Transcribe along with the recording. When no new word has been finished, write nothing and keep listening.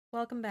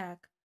Welcome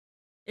back.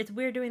 It's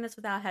weird doing this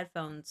without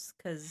headphones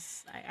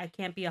because I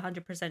can't be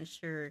 100%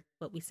 sure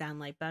what we sound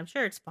like, but I'm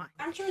sure it's fine.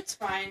 I'm sure it's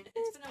fine.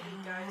 It's been a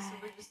week, guys, so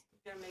we're just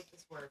gonna make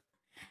this work.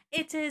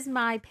 It is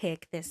my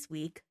pick this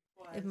week.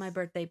 My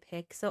birthday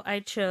pick. So I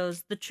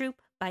chose The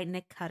Troop by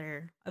Nick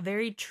Cutter, a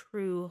very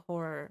true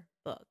horror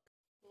book.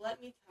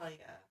 Let me tell you,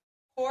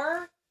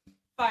 horror,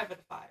 5 out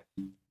of 5.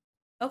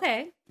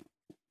 Okay.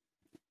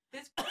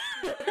 This book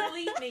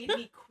literally made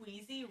me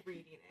queasy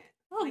reading it.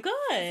 Oh, good.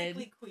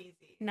 Physically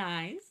queasy.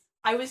 Nice.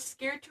 I was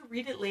scared to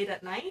read it late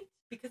at night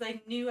because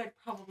I knew I'd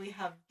probably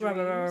have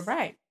dreams.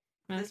 Right.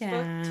 This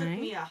book took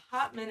me a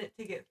hot minute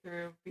to get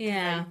through because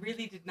I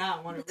really did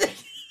not want to read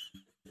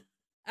it.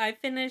 I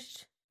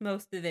finished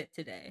most of it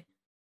today.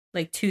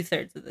 Like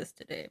 2/3 of this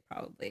today,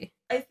 probably.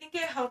 I think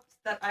it helps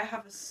that I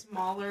have a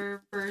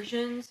smaller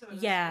version. So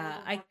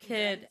I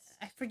could.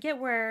 I forget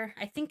where.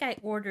 I think I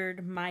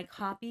ordered my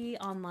copy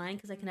online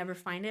because I can never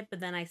find it. But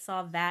then I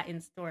saw that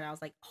in store, and I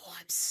was like, "Oh,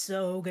 I'm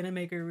so gonna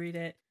make her read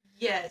it."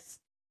 Yes,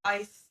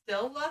 I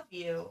still love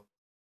you,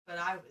 but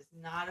I was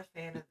not a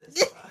fan of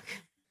this book.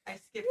 I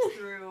skipped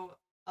through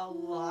a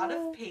lot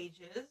of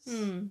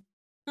pages.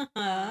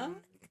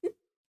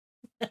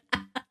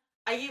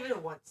 I gave it a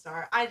 1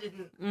 star. I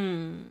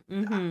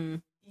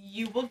didn't.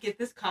 You will get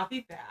this copy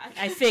back.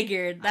 I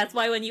figured. That's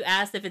why when you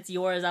asked if it's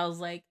yours, I was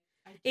like,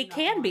 it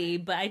can be,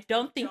 but I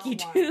don't think you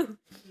do.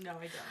 No,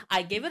 I don't.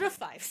 I gave it a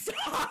 5 stars.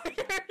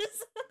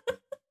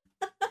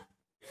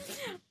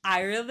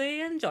 I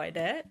really enjoyed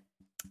it.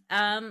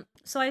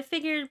 So I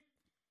figured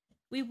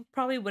we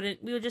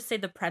would just say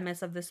the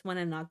premise of this one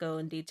and not go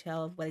in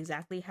detail of what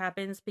exactly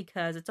happens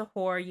because it's a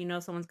horror,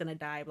 someone's gonna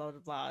die, blah blah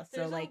blah.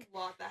 There's so like a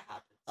lot that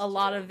happens. A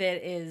lot of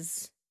it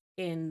is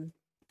in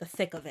the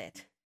thick of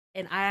it.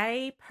 And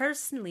I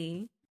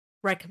personally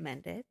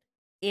recommend it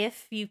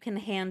if you can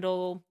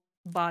handle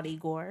body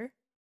gore.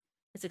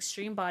 It's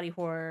extreme body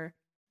horror.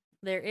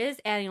 There is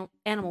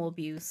animal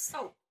abuse.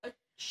 Oh, a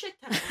shit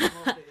ton of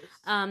animal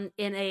abuse.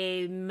 In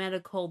a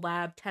medical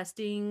lab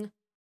testing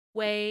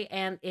way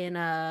and in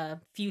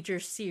a future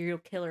serial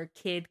killer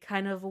kid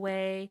kind of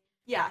way.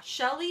 Yeah,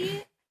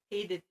 Shelley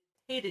hated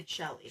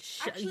Shelley.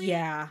 Actually,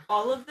 yeah.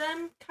 All of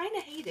them kind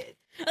of hated.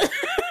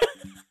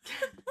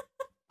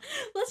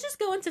 Let's just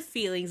go into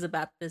feelings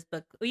about this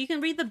book. You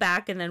can read the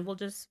back, and then we'll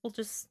just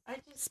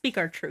speak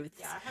our truths.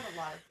 Yeah, I have a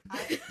lot of.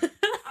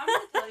 I'm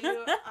gonna tell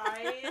you,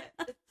 I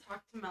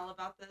talked to Mel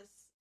about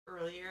this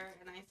earlier,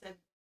 and I said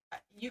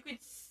you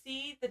could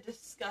see the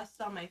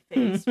disgust on my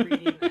face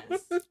reading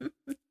this.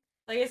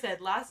 Like I said,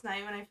 last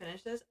night when I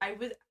finished this, I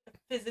was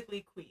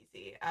physically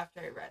queasy after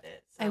I read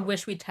it. So. I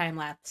wish we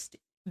time-lapsed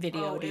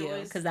video to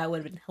you, because that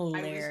would have been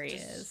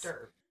hilarious. I was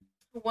disturbed.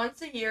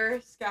 Once a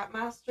year,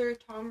 Scoutmaster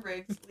Tom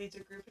Riggs leads a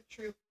group of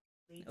troop.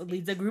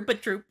 Leads a group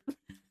of troop.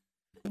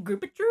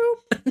 Group of troop.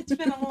 It's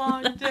been a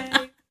long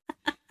day.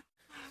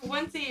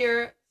 Once a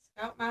year,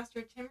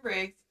 Scoutmaster Tim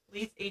Riggs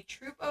leads a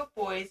troop of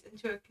boys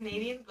into a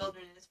Canadian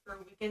wilderness for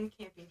a weekend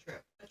camping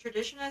trip. A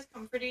tradition as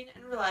comforting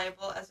and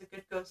reliable as a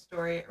good ghost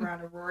story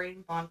around a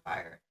roaring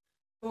bonfire.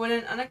 But when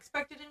an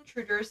unexpected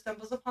intruder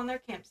stumbles upon their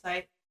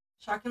campsite,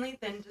 shockingly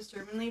thin,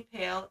 disturbingly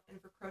pale, and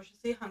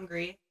ferociously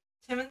hungry,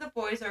 Tim and the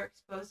boys are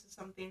exposed to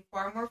something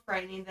far more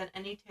frightening than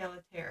any tale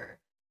of terror.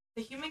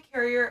 The human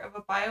carrier of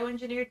a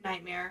bioengineered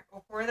nightmare,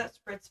 a horror that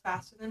spreads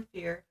faster than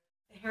fear,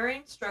 a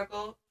harrowing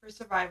struggle for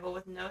survival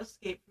with no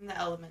escape from the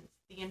elements,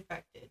 the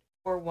infected,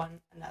 or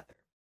one another.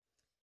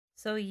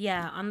 So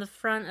yeah, on the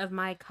front of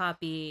my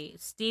copy,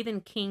 Stephen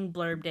King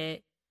blurbed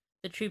it.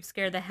 The troop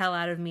scared the hell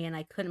out of me and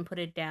I couldn't put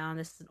it down.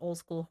 This is an old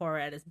school horror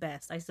at its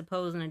best. I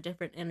suppose in a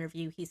different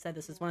interview he said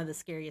this is one of the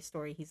scariest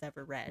stories he's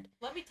ever read.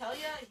 Let me tell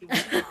you, he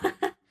was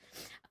not.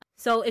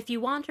 So if you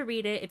want to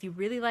read it, if you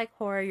really like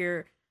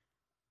horror,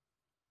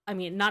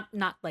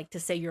 not like to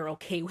say you're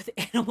okay with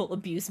animal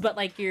abuse, but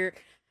like you're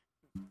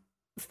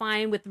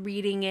fine with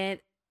reading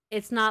it.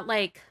 It's not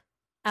like,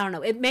 I don't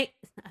know, it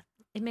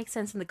makes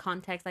sense in the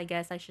context, I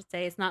guess I should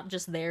say. It's not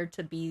just there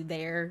to be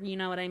there, you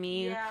know what I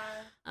mean?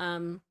 Yeah.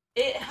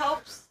 It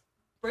helps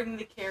bring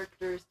the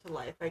characters to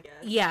life, I guess.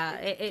 Yeah,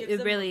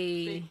 it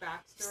really a big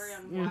backstory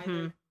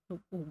on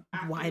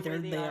why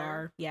they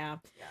are. Yeah.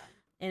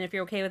 And if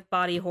you're okay with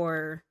body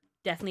horror,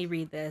 definitely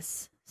read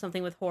this.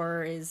 Something with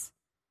horror is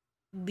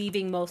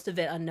leaving most of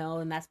it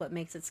unknown, and that's what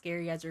makes it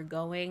scary as you're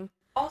going.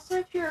 Also,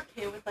 if you're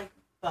okay with like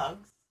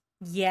bugs.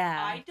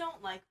 Yeah. I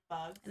don't like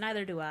bugs.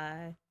 Neither do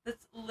I.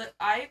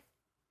 I've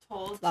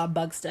told a lot of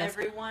bug stuff.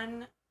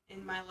 Everyone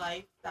in my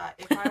life that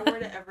if I were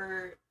to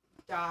ever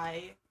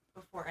die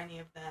before any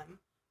of them,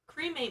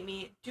 cremate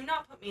me. Do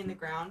not put me in the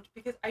ground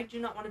because I do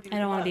not want to be with I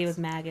don't want to bugs. be with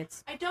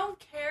maggots. I don't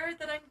care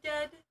that I'm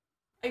dead.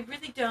 I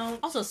really don't.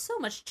 Also, so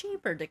much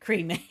cheaper to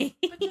cremate.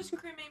 But just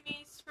cremate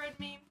me, spread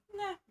me,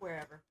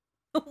 wherever.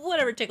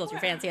 Whatever tickles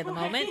your fancy at the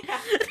moment.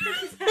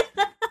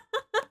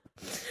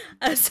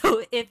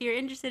 So if you're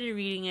interested in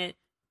reading it,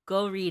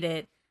 go read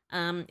it.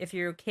 If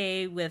you're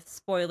okay with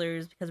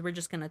spoilers, because we're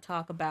just going to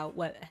talk about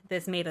what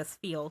this made us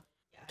feel,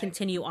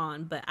 continue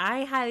on. But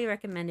I highly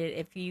recommend it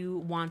if you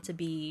want to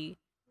be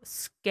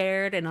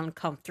scared and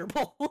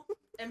uncomfortable.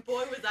 And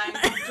boy, was I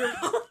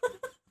uncomfortable.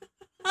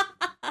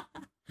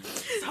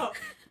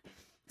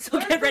 So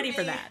get ready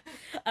for that.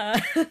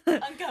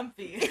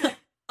 Uncomfy.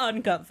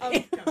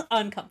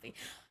 Uncomfy.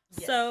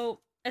 Yes. So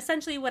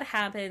essentially what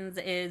happens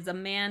is a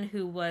man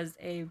who was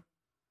a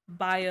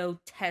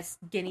biotest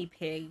guinea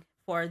pig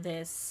for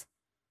this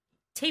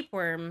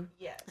tapeworm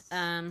Yes.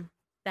 that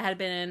had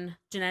been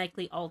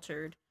genetically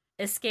altered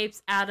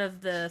escapes out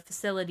of the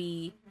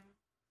facility,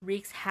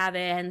 wreaks havoc,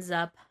 ends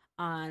up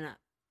on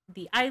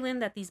the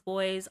island that these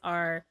boys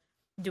are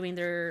doing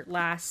their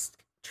last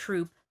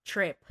troop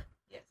trip.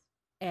 Yes.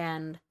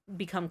 And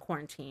become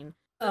quarantined.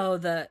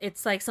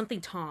 It's like something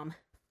Tom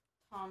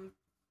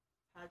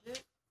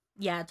Paget?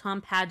 Yeah,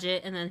 Tom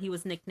Paget, and then he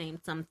was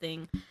nicknamed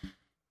something.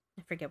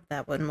 I forget what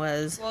that one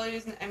was. Well, he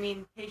was,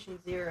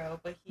 Patient Zero,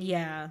 but he...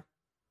 Yeah.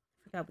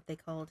 I forgot what they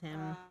called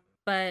him.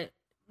 But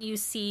you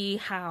see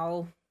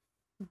how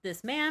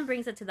this man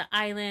brings it to the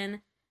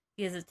island,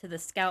 gives it to the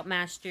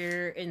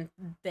scoutmaster, and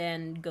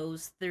then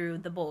goes through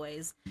the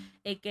boys.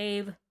 It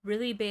gave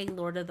really big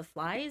Lord of the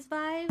Flies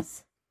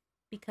vibes,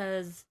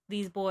 because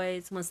these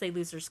boys, once they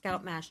lose their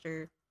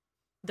scoutmaster,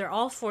 they're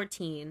all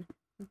 14,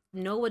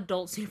 no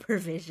adult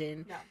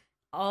supervision, no.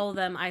 All of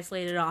them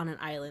isolated on an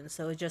island,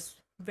 so it's just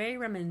very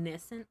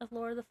reminiscent of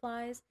Lord of the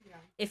Flies. Yeah.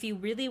 If you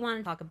really want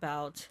to talk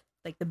about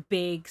like the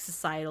big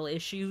societal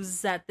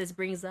issues that this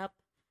brings up,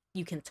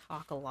 you can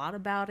talk a lot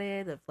about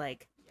it, of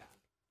like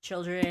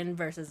children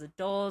versus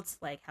adults,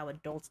 like how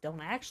adults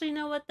don't actually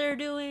know what they're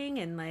doing,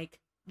 and like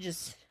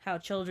just how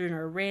children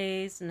are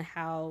raised, and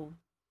how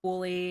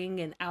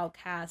bullying and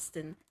outcast,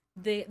 and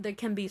there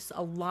can be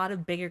a lot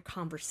of bigger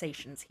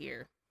conversations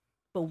here,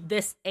 but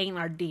this ain't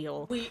our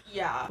deal.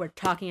 We're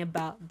talking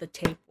about the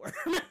tapeworm.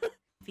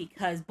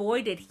 Because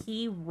boy did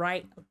he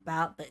write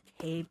about the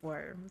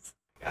tapeworms.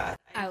 God,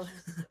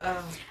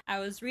 I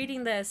was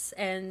reading this,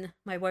 and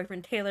my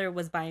boyfriend Taylor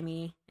was by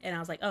me, and I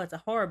was like, oh, it's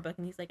a horror book,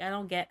 and he's like, I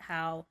don't get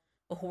how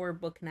a horror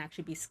book can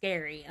actually be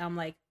scary. And I'm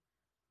like,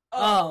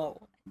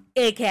 oh,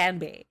 it can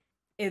be.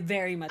 It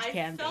very much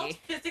can be. I felt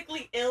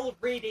physically ill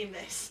reading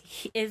this.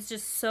 It's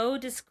just so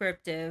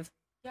descriptive.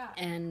 Yeah.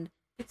 And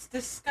it's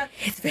disgusting.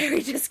 It's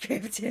very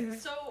descriptive.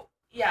 So,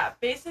 yeah,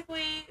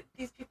 basically,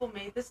 these people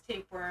made this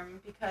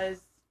tapeworm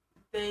because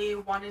they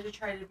wanted to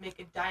try to make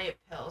a diet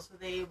pill. So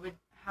they would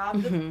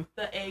have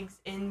the eggs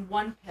in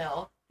one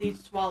pill,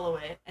 they'd swallow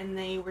it, and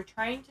they were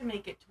trying to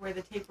make it to where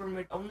the tapeworm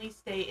would only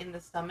stay in the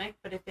stomach,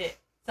 but if it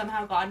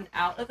somehow gotten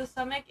out of the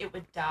stomach, it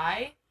would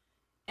die.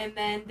 And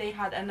then they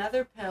had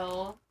another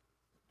pill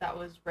that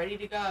was ready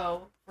to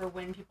go for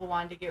when people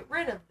wanted to get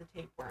rid of the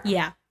tapeworm.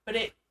 Yeah. But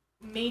it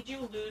made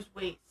you lose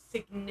weight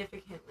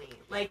significantly.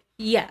 Like,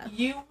 yeah,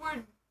 you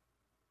would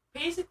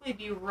basically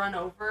be run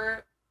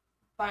over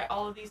by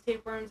all of these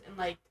tapeworms in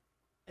like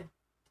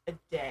a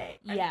day.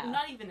 Yeah.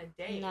 Not even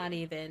a day. Not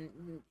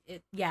even.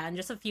 In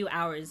just a few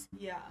hours.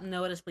 Yeah.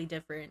 Noticeably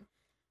different.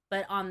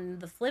 But on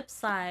the flip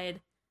side,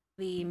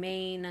 the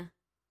main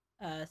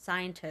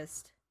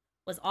scientist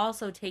was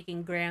also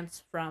taking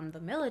grants from the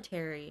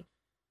military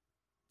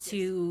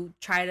to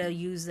try to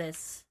use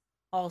this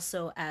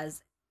also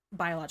as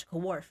biological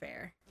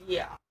warfare.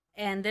 Yeah.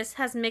 And this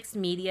has mixed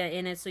media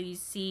in it, so you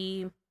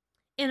see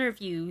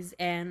interviews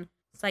and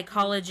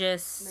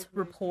psychologists'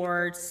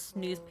 reports,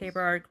 newspaper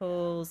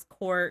articles,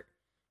 court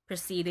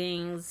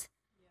proceedings,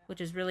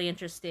 which is really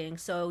interesting.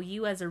 So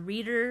you as a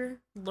reader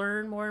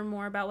learn more and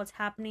more about what's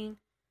happening,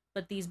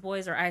 but these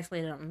boys are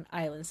isolated on an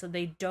island, so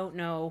they don't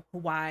know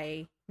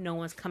why no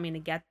one's coming to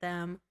get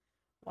them,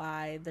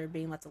 why they're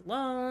being left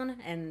alone,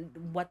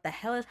 and what the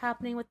hell is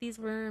happening with these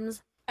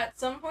worms. At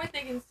some point,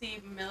 they can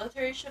see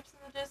military ships in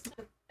the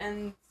distance,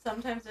 and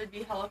sometimes there'd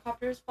be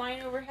helicopters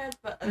flying overhead,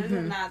 but other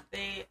than that,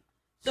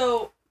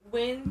 So,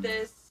 when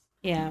this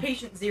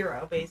Patient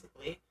Zero,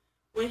 basically,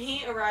 when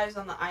he arrives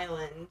on the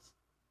island,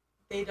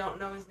 they don't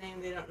know his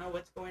name, they don't know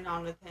what's going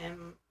on with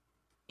him,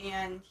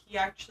 and he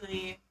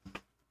actually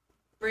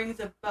brings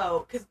a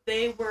boat, because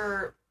they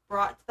were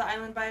brought to the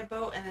island by a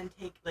boat, and then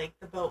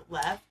the boat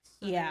left,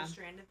 so they were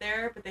stranded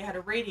there, but they had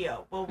a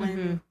radio. Well,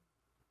 when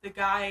the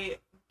guy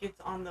gets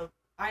on the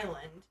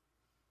island,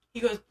 he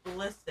goes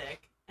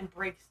ballistic and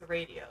breaks the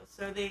radio,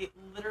 so they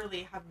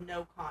literally have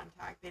no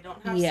contact. They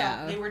don't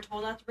have they were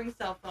told not to bring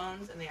cell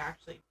phones, and they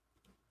actually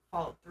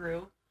followed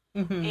through.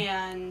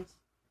 And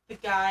the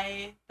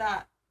guy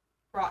that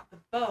brought the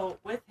boat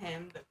with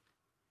him, the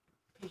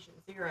Patient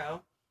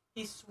Zero,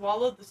 he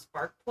swallowed the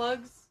spark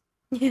plugs,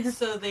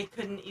 so they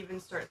couldn't even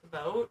start the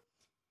boat.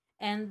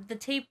 And the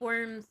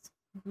tapeworms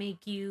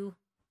make you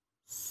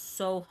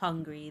so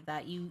hungry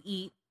that you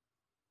eat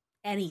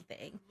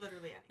anything.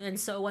 Literally anything. And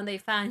so when they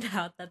found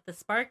out that the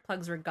spark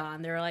plugs were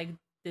gone, they were like,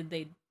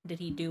 did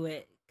he do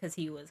it because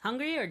he was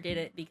hungry, or did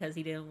it because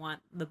he didn't want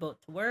the boat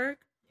to work?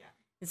 Yeah.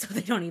 And so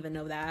they don't even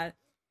know that.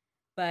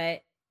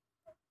 But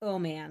oh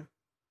man,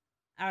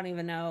 I don't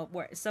even know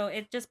where. So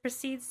it just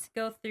proceeds to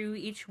go through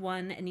each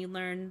one, and you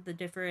learn the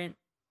different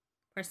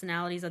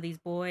personalities of these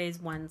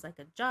boys. One's like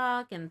a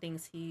jock and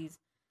thinks he's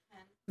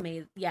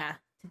made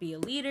to be a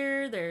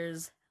leader.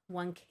 There's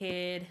one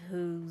kid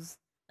who's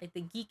like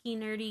the geeky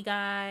nerdy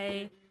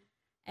guy,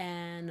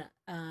 and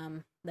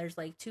there's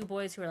like two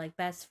boys who are like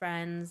best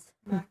friends.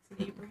 Max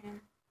and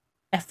Abraham.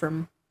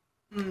 Ephraim.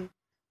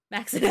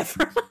 Max and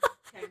Ephraim.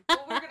 Okay.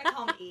 Well, we're gonna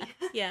call him E.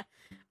 Yeah,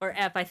 or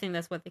F. I think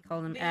that's what they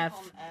call him. F.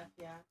 Call him F.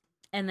 Yeah.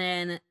 And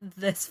then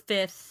this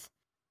fifth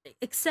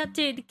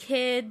accepted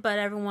kid, but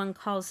everyone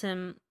calls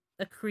him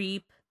a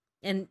creep,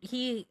 and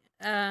he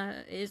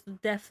is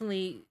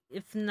definitely,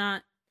 if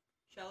not,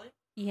 Shelly.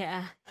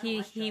 Yeah,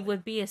 he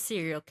would be a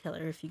serial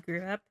killer if he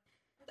grew up.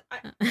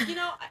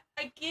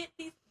 I get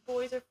these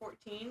boys are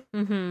 14,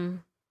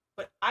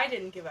 but I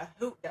didn't give a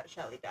hoot that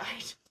Shelly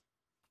died.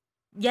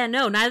 Yeah,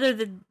 no, neither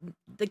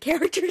the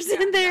characters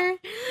in there.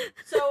 Yeah.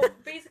 So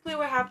basically,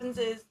 what happens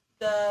is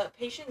the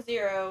patient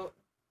 0,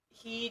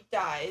 he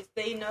dies.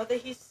 They know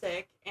that he's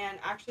sick, and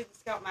actually, the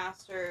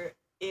Scoutmaster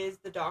is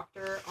the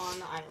doctor on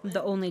the island.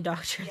 The only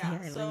doctor on the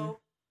island. So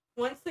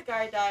once the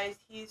guy dies,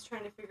 he's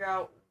trying to figure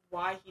out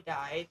why he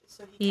died.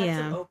 So he cuts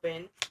him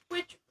open,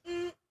 which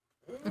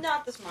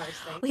not the smartest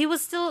thing. He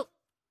was still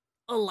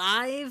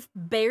alive,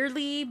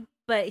 barely,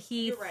 but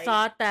he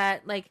thought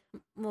that, like,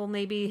 well,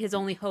 maybe his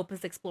only hope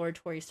is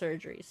exploratory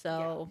surgery.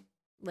 So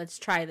let's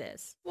try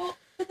this. Well,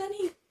 but then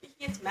he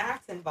gets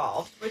Max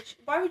involved, which,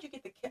 why would you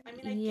get the kid? I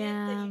mean, I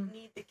get that you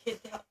need the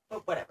kid to help,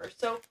 but whatever.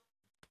 So,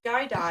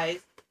 guy dies.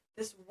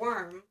 This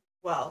worm,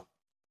 well,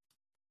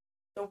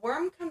 the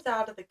worm comes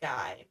out of the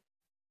guy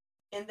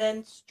and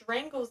then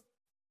strangles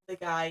the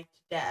guy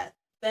to death.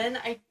 Then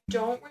I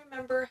don't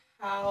remember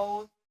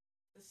how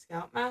the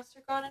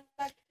Scoutmaster got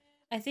infected.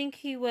 I think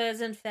he was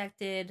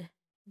infected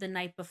the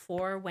night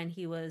before when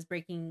he was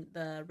breaking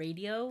the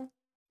radio,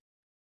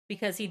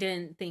 because he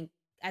didn't think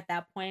at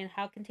that point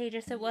how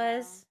contagious it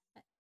was,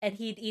 and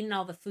he'd eaten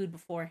all the food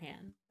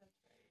beforehand.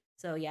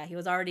 So yeah, he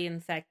was already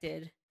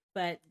infected.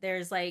 But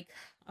there's like,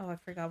 I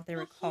forgot what they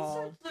were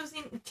called.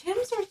 Tim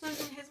starts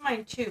losing his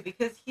mind too,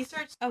 because he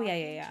starts talking to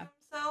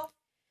himself,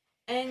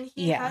 and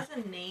he has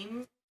a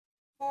name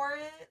for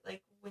it,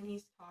 like when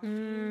he's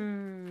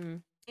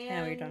talking. I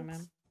know what you're talking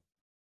about.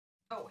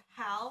 Oh,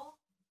 Hal?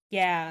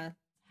 Yeah.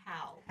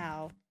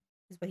 Hal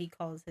is what he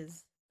calls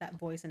that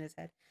voice in his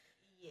head.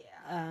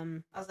 Yeah.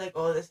 I was like,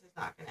 oh, this is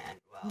not going to end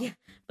well. Yeah,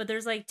 but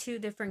there's like two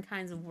different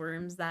kinds of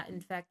worms that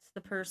infect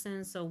the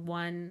person. So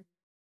one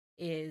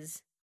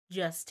is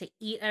just to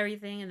eat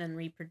everything and then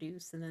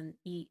reproduce, and then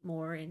eat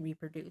more and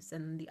reproduce.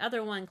 And the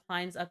other one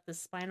climbs up the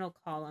spinal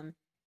column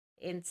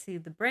into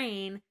the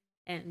brain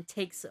and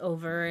takes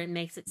over and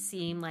makes it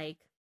seem like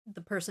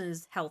the person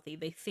is healthy.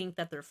 They think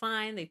that they're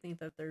fine. They think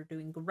that they're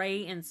doing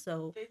great. And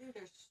so they think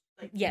they're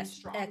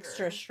stronger.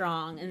 Extra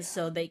strong. And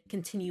so they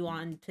continue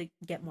on to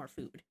get more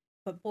food.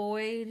 But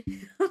Boyd,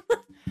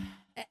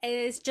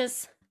 it's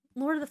just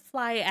Lord of the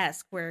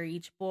Fly-esque, where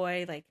each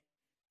boy like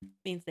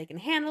means they can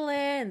handle it,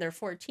 and they're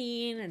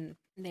 14, and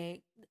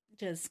they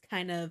just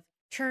kind of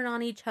turn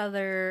on each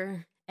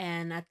other.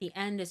 And at the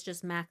end, it's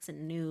just Max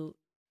and Newt.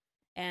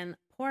 And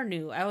poor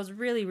Newt. I was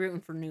really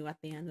rooting for Newt at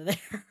the end of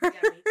there. Yeah,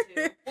 me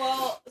too.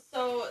 Well,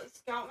 so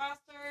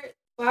Scoutmaster,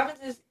 what happens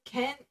is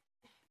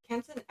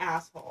Kent's an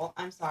asshole.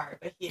 I'm sorry,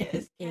 but he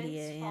is.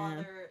 Idiot, Kent's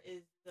father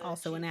is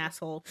also an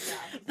asshole. Yeah,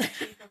 he's the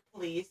chief of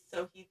police,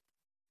 so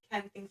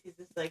Ken thinks he's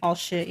this like all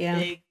shit,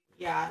 big,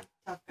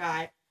 tough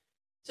guy.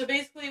 So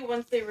basically,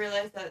 once they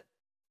realize that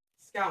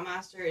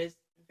Scoutmaster is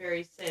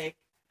very sick,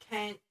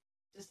 Kent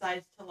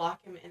decides to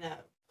lock him in a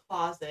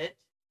closet,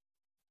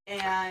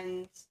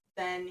 and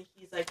then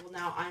he's like, well,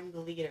 now I'm the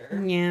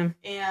leader. Yeah.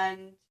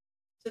 And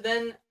so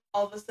then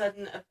all of a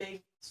sudden a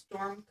big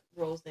storm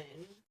rolls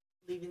in,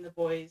 leaving the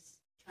boys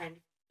trying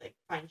to like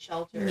find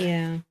shelter.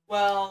 Yeah.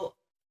 Well,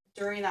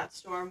 during that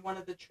storm, one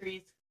of the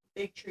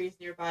big trees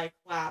nearby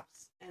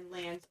collapses and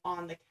lands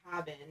on the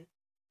cabin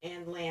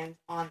and lands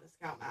on the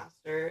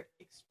Scoutmaster,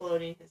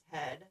 exploding his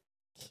head.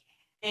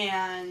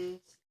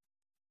 And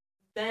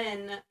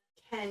then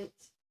Kent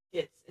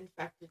gets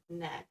infected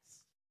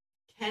next.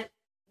 Kent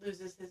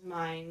loses his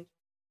mind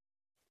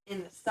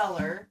in the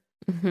cellar.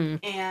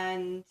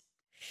 And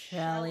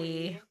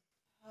Shelly.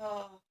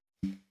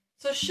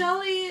 So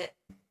Shelly,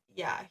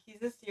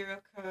 he's a serial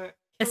killer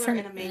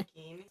in a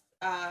making.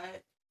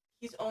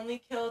 He's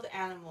only killed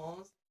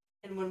animals.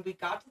 And when we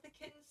got to the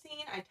kitten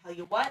scene, I tell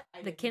you what,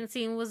 the kitten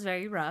scene was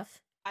very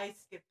rough. I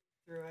skipped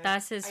through it.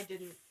 That's his. I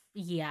didn't.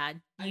 Yeah,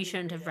 you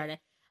shouldn't have read it.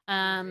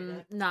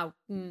 Not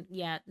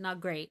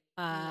great.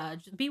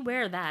 Just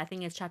beware of that. I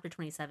think it's chapter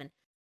 27.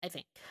 I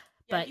think.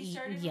 But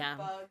With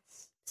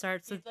bugs.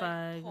 Starts with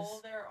bugs.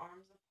 Pull their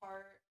arms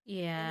apart.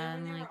 Yeah.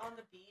 And then when they were on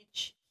the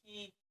beach,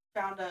 he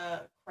found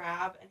a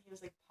crab and he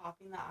was like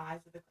popping the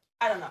eyes of the crab.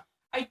 I don't know.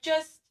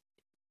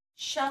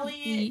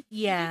 Shelly.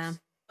 Yeah.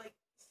 Like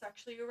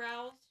sexually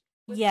aroused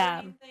with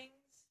certain things.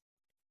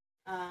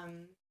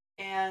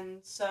 And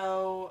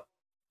so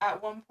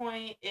at one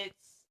point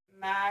it's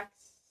Max,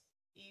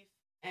 Eve,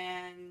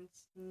 and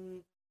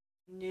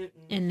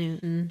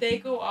Newton. They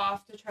go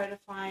off to try to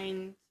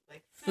find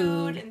like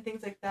food and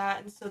things like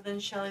that, and so then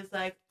Shelly's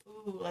like,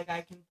 ooh, like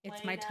I can play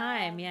it's my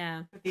time,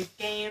 with these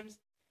games.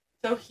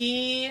 So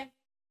he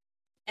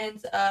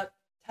ends up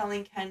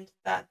telling Kent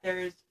that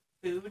there's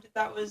food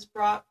that was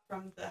brought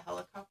from the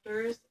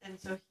helicopters, and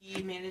so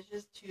he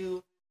manages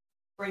to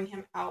bring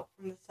him out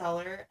from the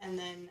cellar and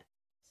then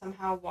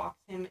somehow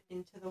walks him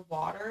into the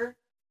water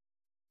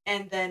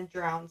and then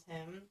drowns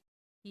him.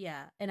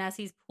 Yeah, and as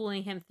he's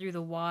pulling him through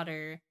the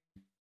water,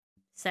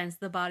 since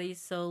the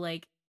body's so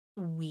like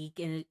weak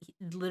and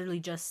literally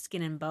just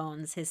skin and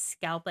bones, his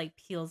scalp like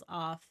peels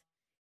off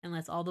and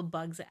lets all the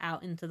bugs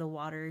out into the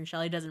water. And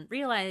Shelly doesn't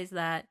realize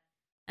that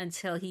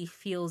until he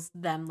feels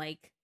them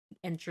like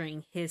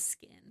entering his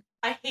skin.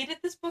 I hated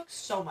this book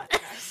so much,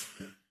 guys.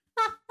 so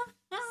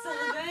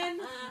then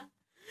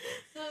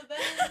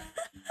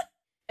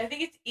I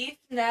think it's Eve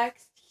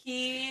next.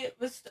 He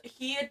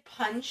had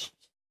punched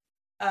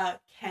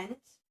Kent.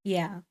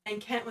 Yeah.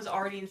 And Kent was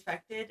already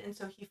infected, and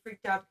so he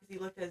freaked out because he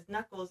looked at his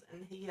knuckles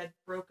and he had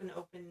broken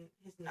open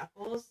his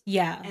knuckles.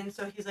 Yeah. And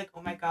so he's like,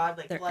 "Oh my god,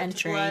 like they're blood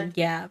entering, to blood,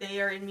 yeah.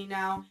 They are in me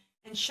now."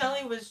 And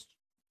Shelly was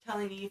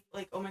telling Eve,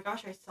 like, "Oh my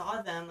gosh, I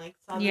saw them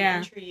them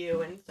enter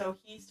you." And so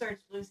he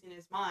starts losing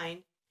his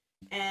mind.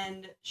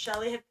 And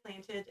Shelly had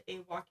planted a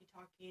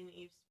walkie-talkie in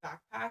Eve's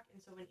backpack,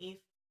 and so when Eve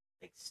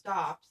like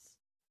stops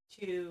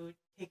to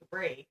take a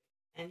break,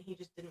 and he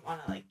just didn't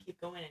want to like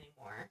keep going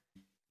anymore,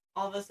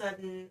 all of a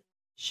sudden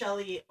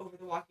Shelly over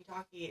the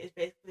walkie-talkie is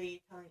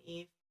basically telling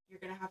Eve, "You're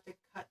gonna have to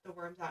cut the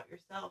worms out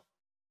yourself."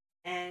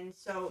 And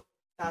so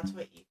that's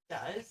what Eve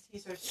does. He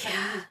starts cutting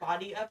his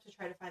body up to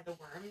try to find the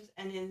worms,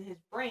 and in his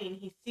brain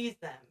he sees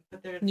them,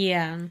 but they're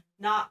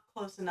not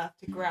close enough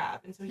to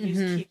grab, and so he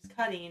just keeps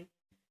cutting.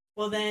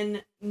 Well,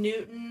 then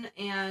Newton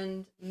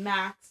and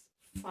Max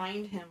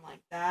find him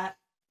like that.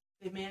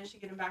 They manage to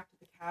get him back to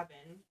the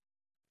cabin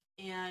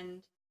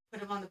and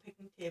put him on the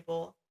picnic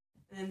table,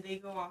 and then they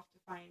go off to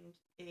find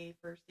a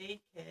first aid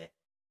kit.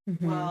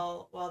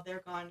 While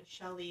they're gone,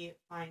 Shelly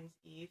finds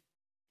Eve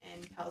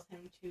and tells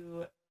him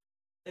to,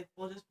 like,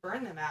 we'll just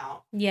burn them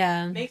out.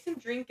 Yeah. Makes him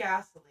drink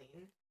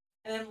gasoline,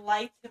 and then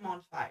lights him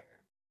on fire.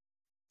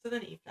 So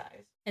then Eve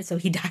dies. And so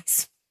he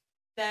dies.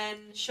 Then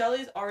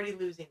Shelly's already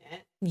losing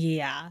it.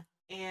 Yeah.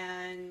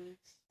 And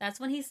that's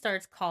when he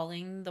starts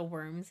calling the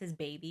worms his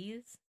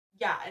babies.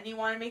 Yeah, and you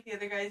want to make the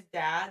other guys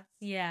dads.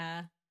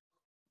 Yeah.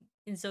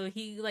 And so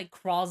he like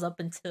crawls up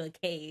into a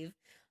cave,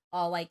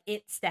 all like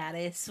it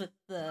status with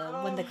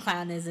when the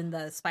clown is in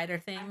the spider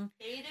thing.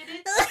 I hated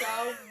it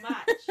so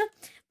much.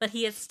 But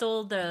he had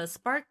stole the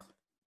spark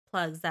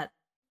plugs that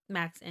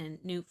Max and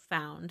Newt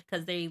found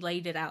because they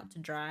laid it out to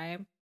dry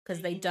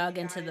because they dug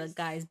into the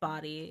guy's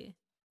body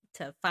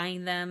to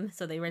find them.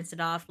 So they rinsed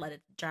it off, let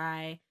it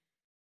dry.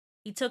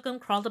 He took them,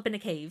 crawled up in a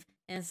cave.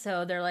 And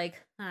so they're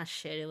like, ah,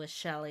 shit, it was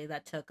Shelly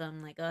that took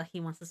him. Like, he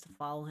wants us to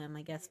follow him.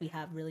 I guess we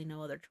have really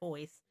no other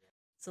choice.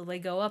 So they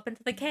go up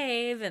into the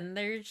cave, and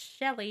there's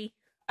Shelly.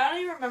 I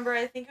don't even remember.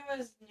 I think it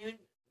was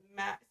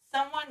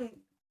someone.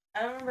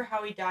 I don't remember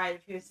how he died.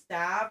 If he was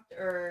stabbed,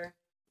 or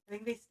I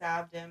think they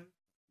stabbed him.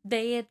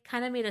 They had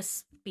kind of made a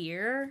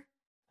spear.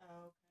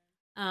 Oh,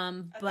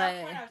 okay. At but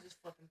that point, I was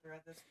just flipping through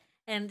at this point.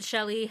 And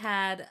Shelly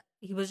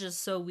he was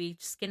just so weak,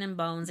 skin and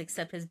bones,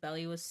 except his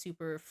belly was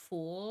super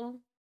full.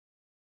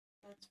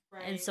 That's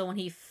right. And so when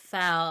he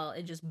fell,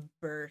 it just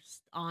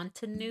burst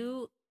onto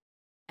Newt,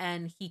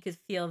 and he could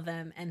feel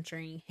them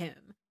entering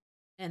him.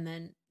 And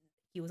then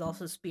he was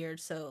also speared,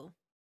 so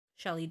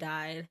Shelly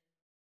died.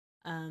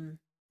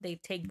 They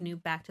take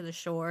Newt back to the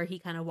shore. He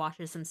kind of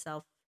washes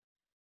himself,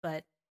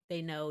 but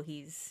they know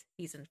he's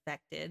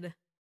infected.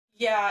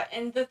 Yeah,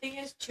 and the thing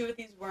is, too, with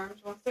these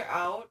worms, once they're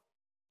out,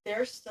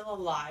 they're still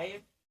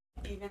alive,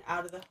 even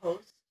out of the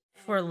host.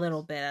 For a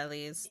little bit, at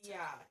least.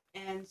 Yeah,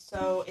 and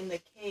so in the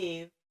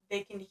cave,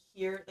 they can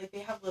hear, like,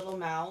 they have little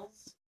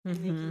mouths, and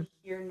they can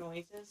hear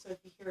noises. So if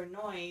you hear a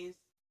noise,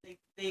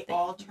 they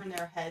all turn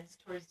their heads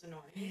towards the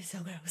noise. It's so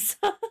gross.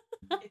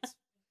 It's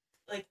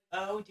like,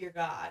 oh dear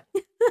God.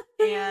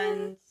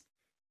 And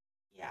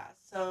yeah,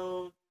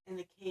 so in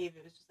the cave,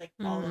 it was just like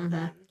all of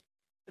them.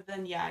 But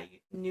then, yeah,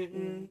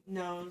 Newton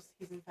knows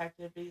he's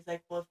infected, but he's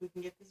like, well, if we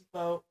can get this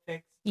boat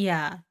fixed,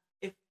 yeah,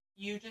 if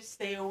you just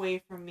stay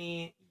away from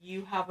me,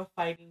 you have a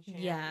fighting chance.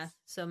 Yeah,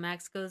 so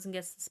Max goes and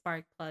gets the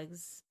spark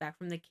plugs back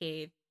from the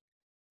cave,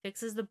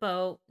 fixes the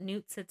boat.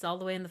 Newt sits all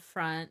the way in the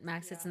front,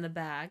 Max sits in the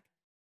back,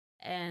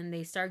 and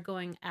they start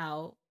going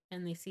out,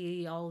 and they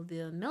see all of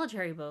the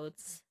military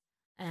boats,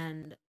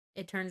 and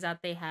it turns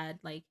out they had,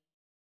 like,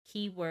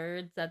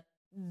 keywords that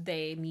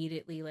they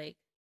immediately, like,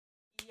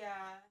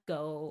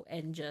 go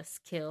and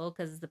just kill,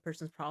 because the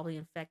person's probably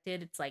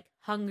infected. It's, like,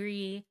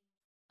 hungry,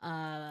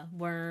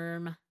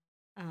 worm,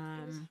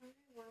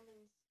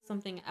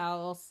 something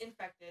else.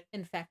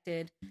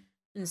 Infected.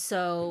 And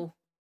so,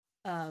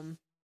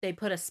 they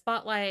put a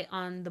spotlight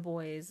on the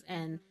boys,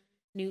 and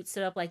Newt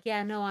stood up like,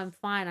 yeah, no, I'm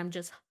fine. I'm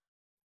just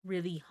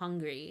really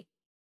hungry.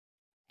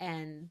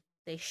 And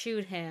they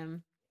shoot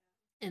him,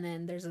 and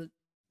then there's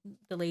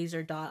the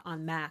laser dot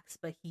on Max,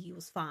 but he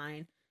was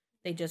fine.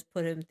 They just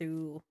put him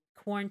through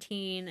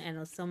quarantine,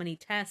 and so many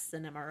tests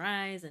and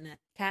MRIs and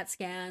CAT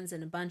scans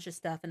and a bunch of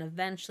stuff, and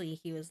eventually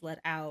he was let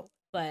out.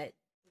 But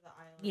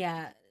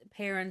yeah,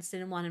 parents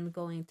didn't want him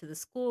going to the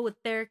school with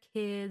their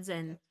kids,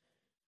 and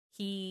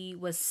he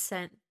was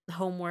sent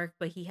homework,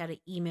 but he had to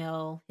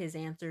email his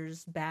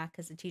answers back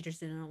because the teachers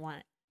didn't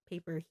want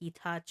paper he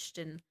touched,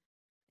 and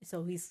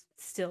so he's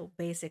still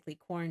basically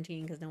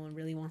quarantined because no one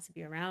really wants to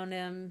be around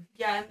him.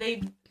 Yeah, and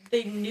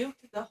they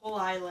nuked the whole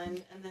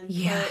island and then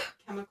put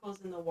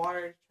chemicals in the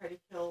water to try to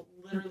kill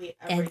literally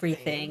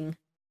everything.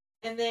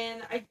 And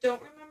then I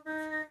don't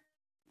remember.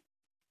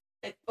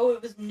 It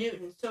was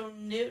Newton. So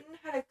Newton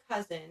had a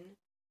cousin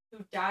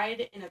who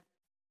died in a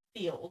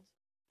field,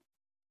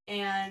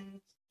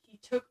 and he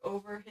took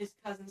over his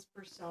cousin's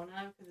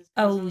persona because his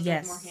cousin was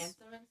like, more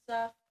handsome and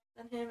stuff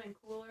than him and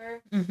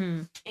cooler.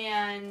 Mm-hmm.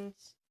 And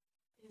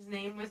his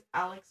name was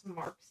Alex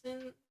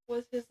Markson.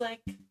 Was his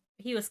like?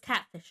 He was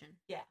catfishing.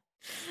 Yeah.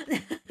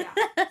 Yeah.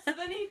 So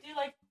then he'd do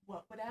like,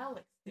 what would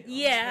Alex do?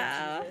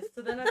 Yeah.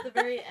 So then at the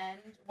very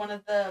end, one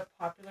of the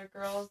popular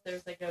girls,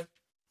 there's like a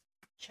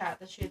chat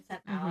that she had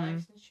sent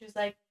Alex, and she was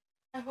like,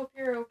 I hope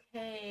you're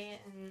okay,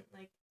 and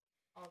like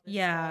all this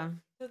stuff.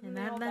 So and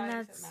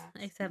that's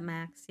except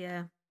Max.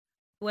 Yeah.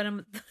 One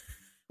of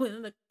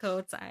the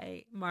quotes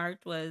I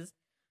marked was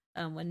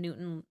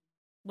when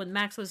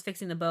Max was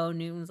fixing the bow,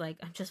 Newton's like,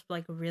 I'm just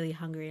like really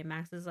hungry, and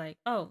Max is like,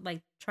 oh,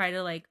 like try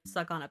to like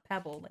suck on a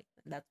pebble, like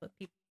that's what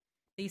people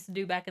they used to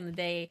do back in the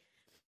day.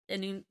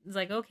 And Newton's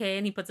like, okay,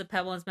 and he puts a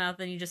pebble in his mouth,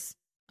 and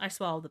I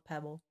swallowed the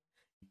pebble.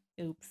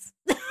 Oops.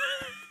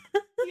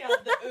 Yeah,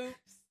 the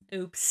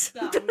oops.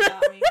 That one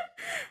got me.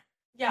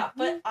 Yeah,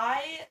 but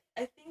I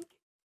think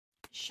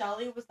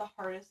Shelley was the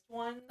hardest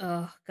one.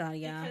 Oh god,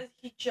 yeah. Because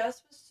he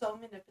just was so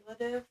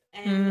manipulative,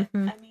 and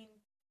I mean,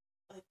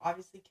 like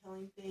obviously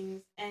killing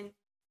things, and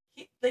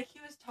he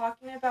was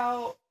talking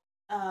about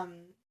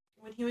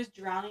when he was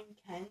drowning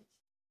Kent,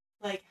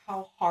 like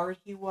how hard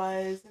he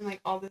was, and like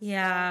all this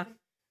stuff. And,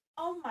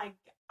 oh my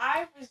god,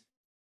 I was.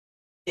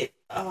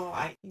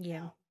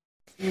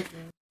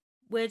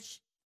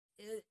 Which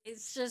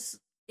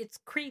it's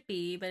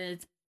creepy, but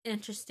it's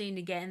interesting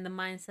to get in the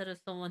mindset of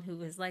someone who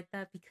is like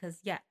that,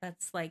 because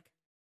that's like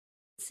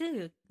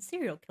serial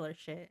killer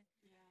shit.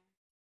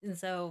 Yeah. And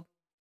so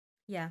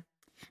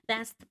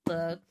that's the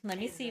book. Let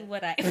me see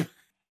what I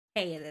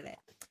hated it.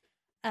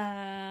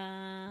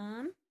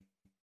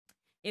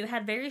 It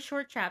had very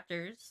short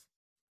chapters.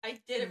 I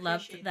did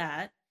love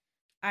that.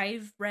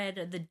 I've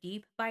read The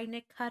Deep by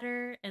Nick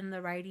Cutter, and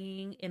the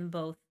writing in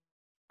both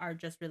are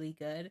just really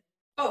good.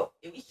 Oh,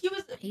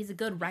 he's a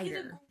good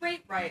writer. He's a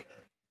great writer.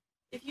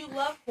 If you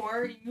love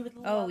horror, you would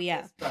love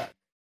this book.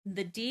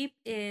 The Deep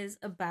is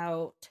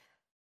about,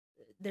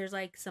 there's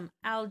like some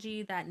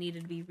algae that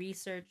needed to be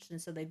researched, and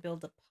so they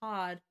build a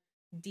pod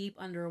deep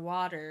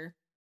underwater,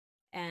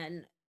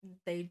 and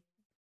they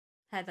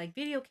had like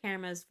video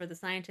cameras for the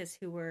scientists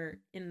who were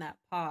in that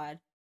pod.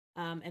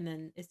 And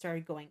then it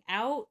started going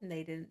out, and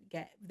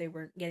they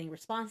weren't getting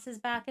responses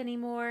back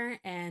anymore,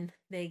 and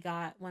they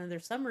got one of their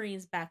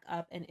submarines back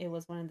up, and it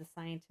was one of the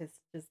scientists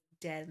just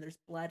dead, and there's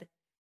blood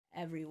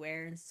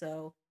everywhere. And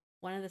so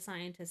one of the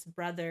scientists'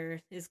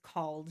 brother is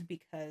called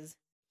because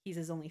he's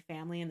his only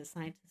family, and the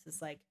scientist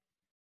is like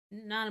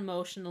not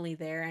emotionally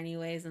there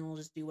anyways, and will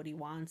just do what he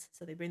wants.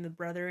 So they bring the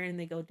brother in,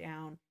 they go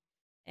down,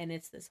 and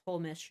it's this whole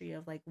mystery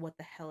of like, what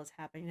the hell is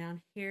happening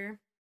down here.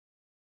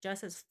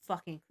 Just as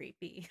fucking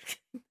creepy.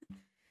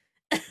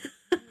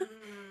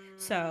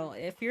 So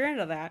if you're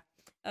into that,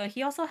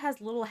 he also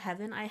has Little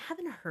Heaven. I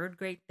haven't heard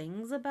great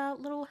things about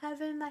Little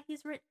Heaven that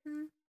he's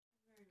written,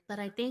 but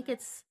I think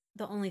it's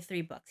the only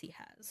 3 books he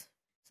has.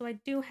 So I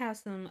do have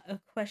some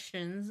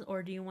questions,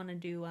 or do you want to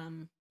do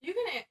You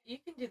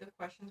can do the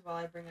questions while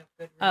I bring up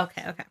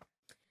Goodreads. Okay.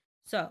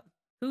 So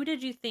who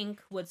did you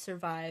think would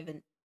survive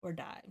or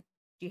die?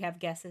 Do you have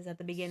guesses at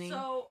the beginning?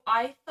 So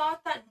I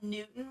thought that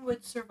Newton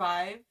would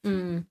survive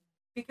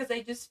because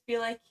I just feel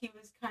like he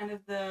was kind of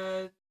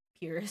the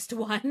purest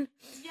one.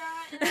 Yeah,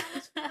 and I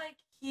almost feel like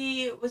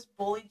he was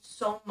bullied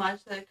so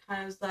much that it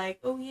kind of was like,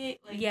 oh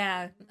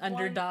yeah, like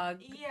underdog.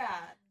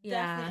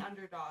 Definitely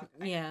underdog.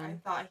 I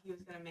thought he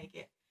was gonna make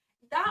it.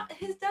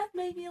 His death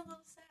made me a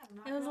little sad.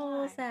 It was a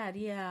little sad.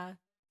 Yeah.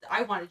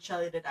 I wanted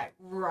Shelley to die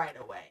right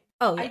away.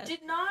 Oh, yeah. I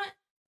did not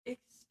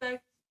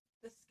expect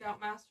the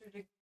Scoutmaster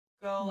to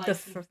go like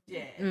he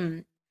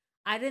did.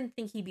 I didn't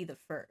think he'd be the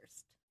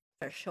first,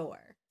 for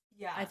sure.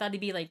 Yeah. I thought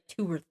he'd be like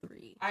 2 or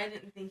 3. I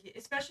didn't think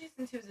especially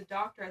since he was a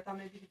doctor, I thought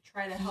maybe he'd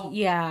try to help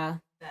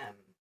them.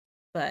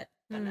 But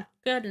no.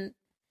 Good.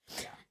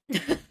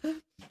 Yeah.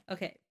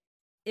 Okay.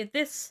 If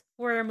this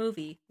were a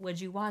movie, would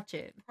you watch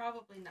it?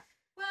 Probably not.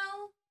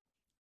 Well,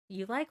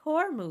 you like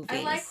horror movies.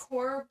 I like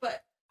horror,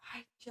 but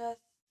I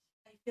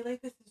feel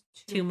like this is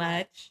too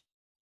much.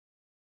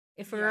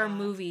 If it were a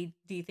movie,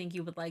 do you think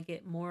you would like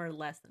it more or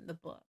less than the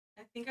book?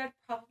 I think I'd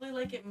probably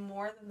like it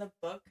more than the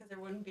book because there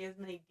wouldn't be as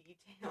many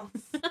details.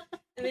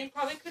 And they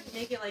probably couldn't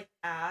make it like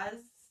as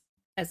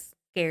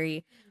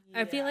scary.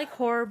 Yeah. I feel like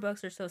horror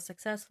books are so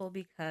successful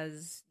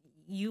because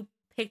you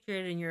picture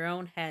it in your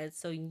own head,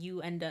 so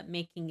you end up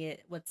making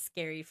it what's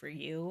scary for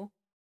you.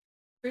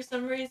 For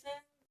some reason,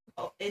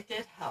 it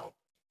did help.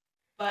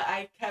 but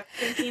I kept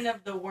thinking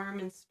of the worm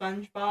in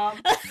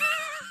SpongeBob.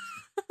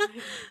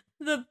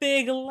 The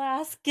big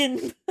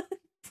Alaskan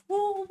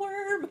pool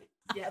worm.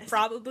 Yes.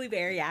 Probably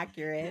very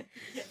accurate.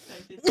 Yes, I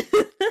did.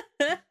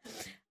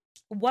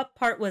 What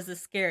part was the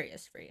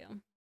scariest for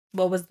you?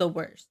 What was the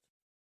worst?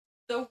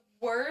 The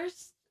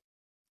worst,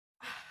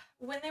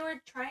 when they were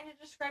trying to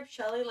describe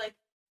Shelley like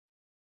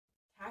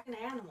attacking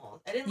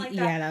animals. I didn't like that.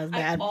 Yeah, that was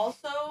bad.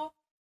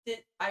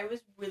 I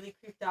was really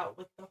creeped out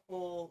with the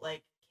whole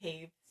like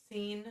cave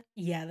scene.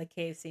 Yeah, the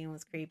cave scene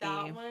was creepy.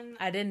 That one.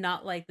 I did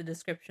not like the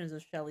descriptions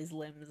of Shelley's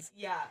limbs.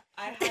 Yeah,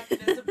 I had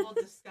visible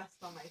disgust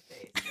on my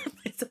face.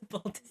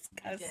 Visible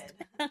disgust.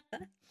 I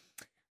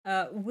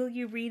did. Will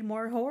you read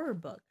more horror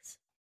books?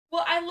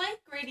 Well, I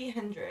like Grady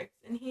Hendrix,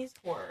 and he's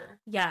horror.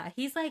 Yeah,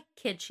 he's like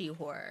kitschy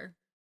horror.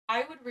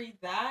 I would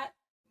read that.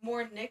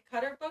 More Nick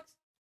Cutter books?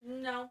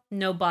 No.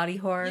 No body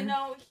horror? You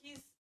know, he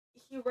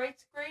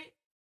writes great.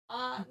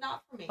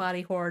 Not for me.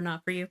 Body horror,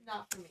 not for you?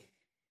 Not for me.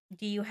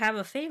 Do you have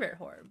a favorite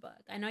horror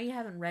book? I know you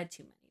haven't read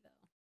too many,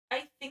 though.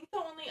 I think the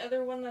only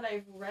other one that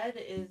I've read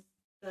is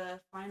The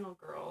Final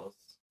Girls,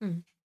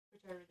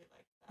 which I really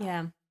like. That.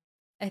 Yeah.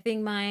 I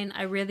think mine,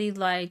 I really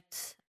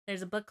liked,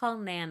 there's a book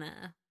called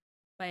Nana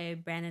by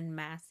Brandon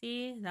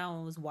Massey. That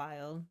one was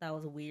wild. That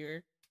was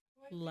weird.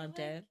 Loved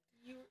it.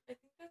 I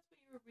think that's what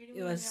you were reading.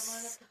 It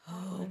was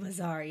so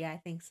bizarre. Yeah, I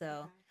think so.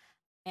 Okay.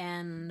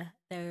 And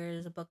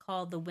there's a book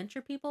called The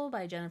Winter People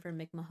by Jennifer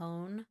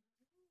McMahon.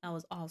 That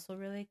was also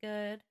really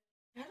good.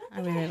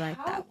 I really like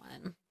that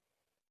one.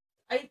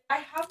 I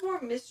have more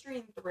mystery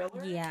and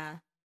thriller. Yeah,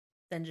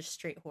 than just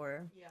straight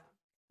horror. Yeah.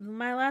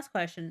 My last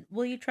question.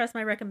 Will you trust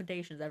my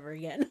recommendations ever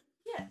again?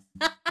 Yes.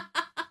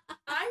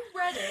 I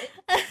read it.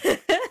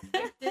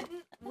 I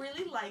didn't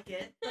really like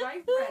it, but I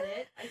read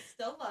it. I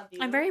still love you.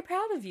 I'm very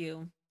proud of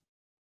you.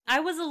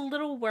 I was a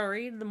little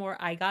worried the more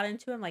I got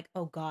into it. I'm like,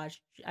 oh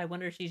gosh, I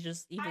wonder if she's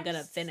just even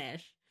gonna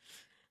finish.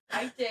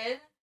 I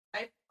did.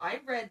 I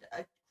read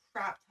a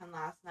crap ton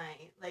last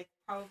night. Like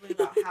probably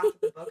about half of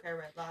the book I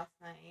read last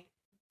night.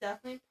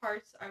 Definitely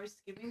parts I was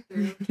skipping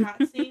through.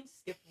 Cat scene,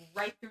 skipped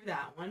right through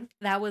that one.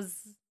 That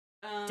was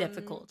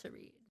difficult to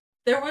read.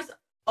 There was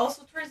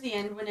also towards the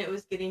end when it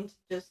was getting to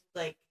just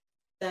like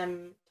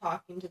them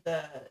talking to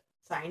the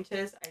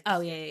scientists.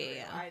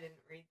 Yeah. I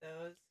didn't read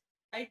those.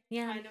 I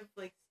kind of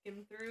like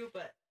skimmed through,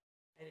 but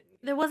I didn't.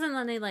 There wasn't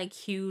any like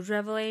huge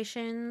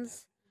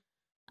revelations.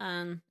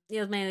 It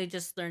was mainly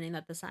just learning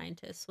that the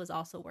scientist was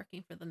also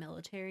working for the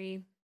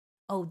military.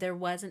 Oh, there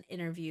was an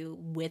interview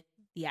with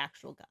the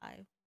actual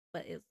guy,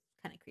 but it was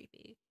kind of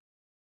creepy.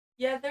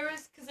 Yeah,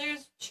 there's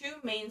two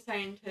main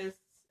scientists,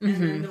 and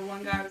then the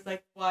one guy was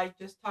like, "Well, I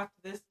just talked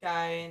to this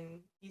guy,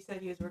 and he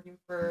said he was working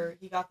for.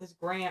 He got this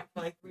grant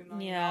for like $3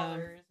 million,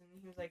 and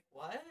he was like,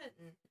 what?" And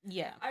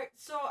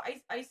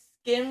I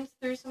skimmed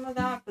through some of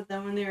that, but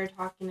then when they were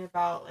talking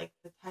about like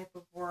the type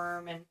of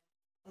worm, and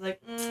I was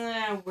like,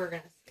 we're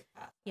gonna skip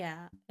that.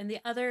 Yeah, and the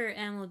other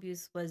animal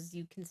abuse was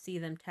you can see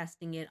them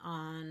testing it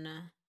on.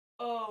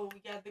 Oh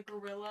yeah, the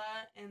gorilla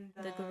and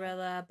the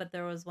gorilla, but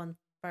there was one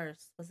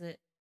first. Was it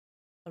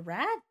a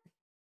rat?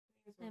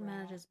 It might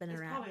have just been a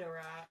rat. Probably a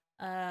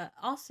rat.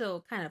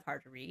 Also kind of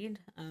hard to read.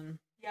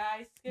 Yeah,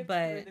 I skipped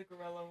through the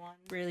gorilla one.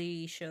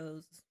 Really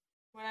shows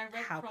when I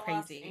read how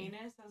Prolapse crazy.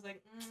 Anus, I was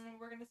like,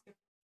 we're gonna skip.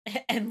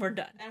 And we're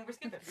done. And we're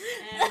skipping.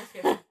 And we're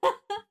skipping.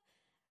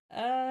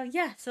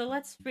 Yeah. So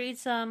let's read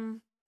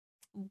some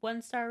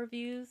 1-star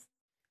reviews.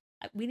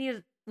 We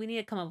need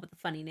to come up with a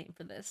funny name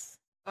for this.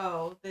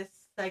 Oh, this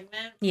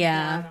segment?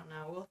 Yeah. I don't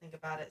know. We'll think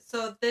about it.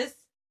 So this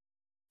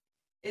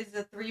is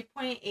a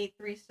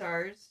 3.83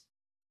 stars,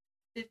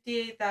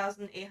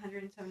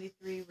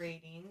 58,873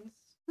 ratings.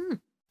 Go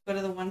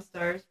to the 1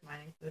 stars, mine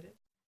included.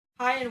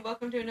 Hi, and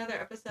welcome to another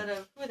episode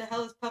of Who the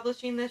Hell is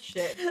Publishing This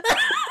Shit?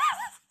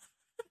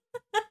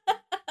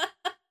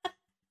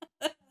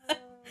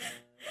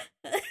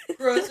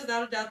 Gross,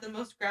 without a doubt, the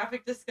most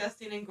graphic,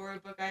 disgusting, and gory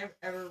book I have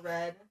ever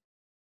read.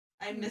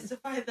 I'm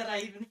mystified that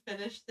I even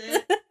finished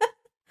it.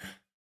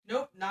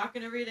 Nope, not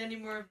going to read any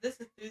more of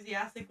this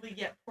enthusiastically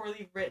yet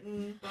poorly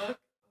written book.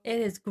 It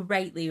is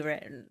greatly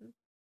written.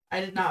 I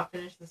did not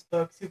finish this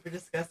book. Super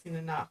disgusting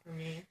and not for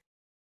me.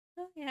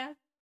 Oh, yeah.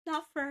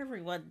 Not for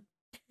everyone.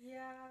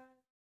 Yeah.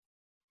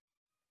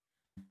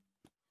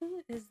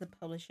 Who is the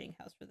publishing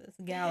house for this?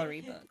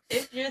 Gallery Books.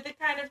 If you're the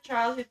kind of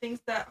child who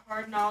thinks that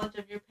hard knowledge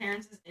of your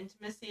parents'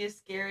 intimacy is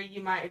scary,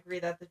 you might agree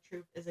that The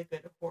Truth is a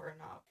good horror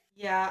novel.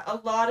 Yeah, a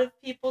lot of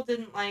people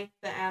didn't like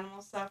the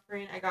animal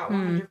suffering. I got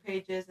 100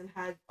 pages and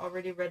had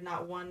already read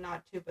not 1,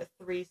 not 2, but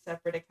 3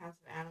 separate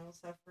accounts of animal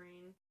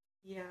suffering.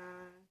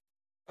 Yeah.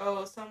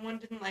 Oh, someone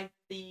didn't like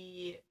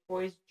the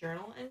boys'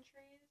 journal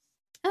entries.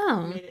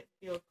 Oh. It made it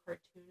feel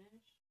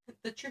cartoonish.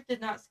 The Truth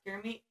did not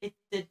scare me. It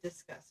did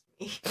disgust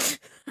me.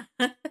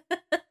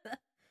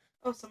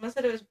 Oh, someone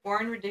said it was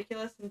boring,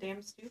 ridiculous, and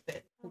damn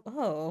stupid.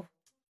 Oh. Okay.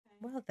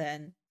 Well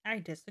then, I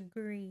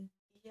disagree.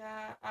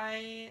 Yeah,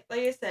 like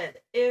I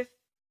said, if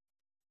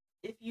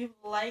you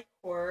like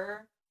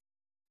horror,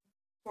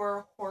 for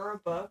a horror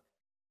book,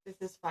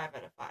 this is 5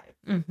 out of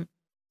 5.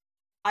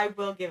 I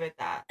will give it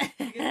that.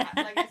 Because,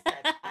 like I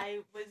said, I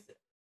was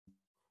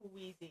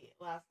queasy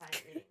last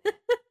night reading it.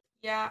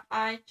 Yeah,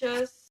 I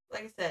just,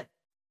 like I said,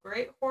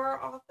 great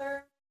horror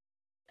author.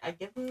 I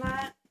give him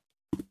that.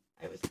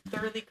 I was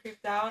thoroughly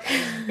creeped out. I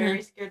was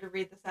very scared to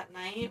read this at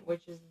night,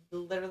 which is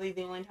literally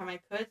the only time I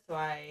could, so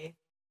I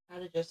had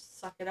to just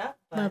suck it up.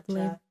 But,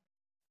 Lovely.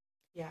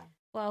 yeah.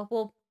 Well,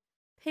 we'll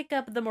pick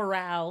up the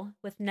morale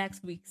with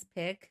next week's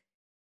pick.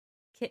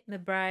 Kit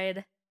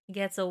McBride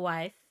Gets a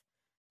Wife.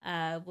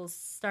 We'll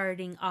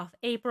starting off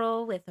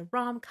April with a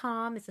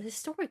rom-com. It's a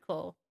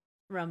historical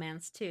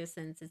romance, too,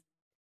 since it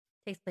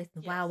takes place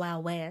in the Wild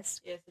Wild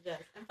West. Yes, it does.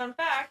 And fun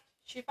fact,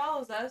 she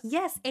follows us.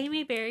 Yes,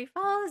 Amy Berry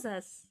follows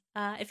us.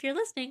 If you're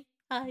listening,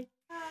 hi.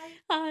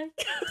 Hi.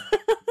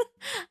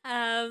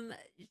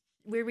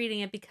 We're reading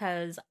it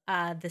because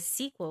the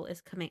sequel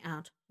is coming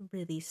out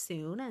really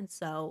soon, and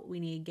so we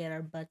need to get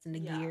our butts into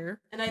gear.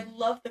 And I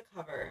love the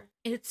cover.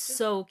 It's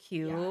so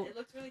cute. Yeah, it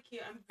looks really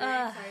cute. I'm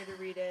very excited to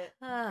read it.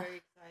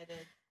 Very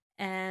excited.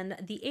 And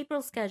the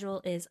April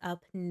schedule is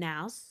up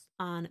now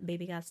on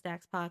Baby Got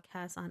Stacks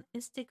podcast on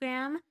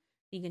Instagram.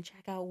 You can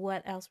check out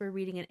what else we're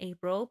reading in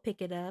April.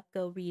 Pick it up.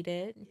 Go read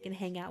it. You can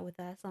hang out with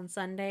us on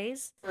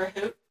Sundays. We're a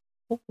hoot.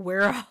 We're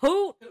a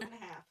hoot. Hoot and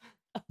a half.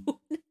 A hoot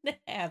and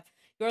a half.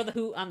 You're the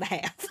hoot, I'm the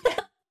half.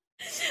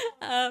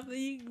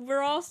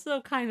 We're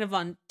also kind of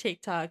on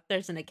TikTok.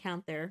 There's an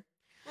account there.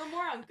 We're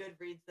more on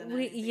Goodreads than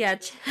anything. Yeah,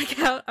 check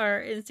out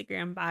our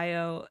Instagram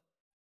bio.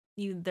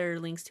 There are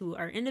links to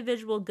our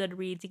individual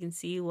Goodreads. You can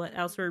see what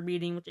else we're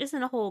reading, which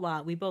isn't a whole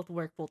lot. We both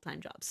work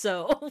full-time jobs,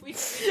 so...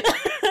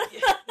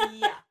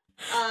 Yeah.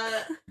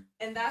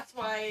 And that's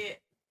why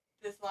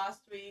this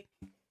last week,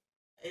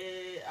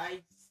 I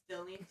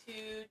still need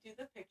to do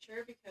the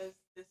picture because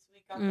this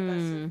week got the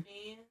best of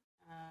me.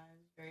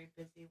 Very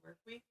busy work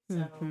week,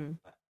 so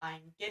but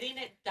I'm getting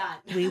it done.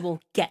 We will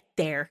get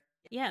there.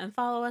 Yeah, and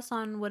follow us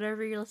on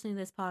whatever you're listening to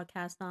this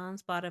podcast on,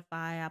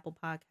 Spotify, Apple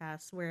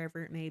Podcasts,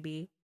 wherever it may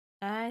be.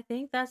 I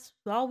think that's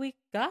all we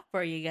got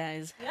for you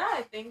guys. Yeah,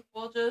 I think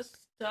we'll just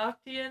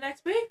talk to you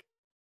next week.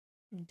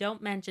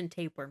 Don't mention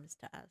tapeworms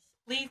to us.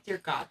 Please, dear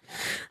God, no.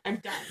 I'm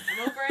done.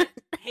 I'm over it.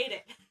 I hate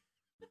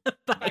it.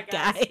 Bye,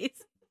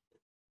 guys.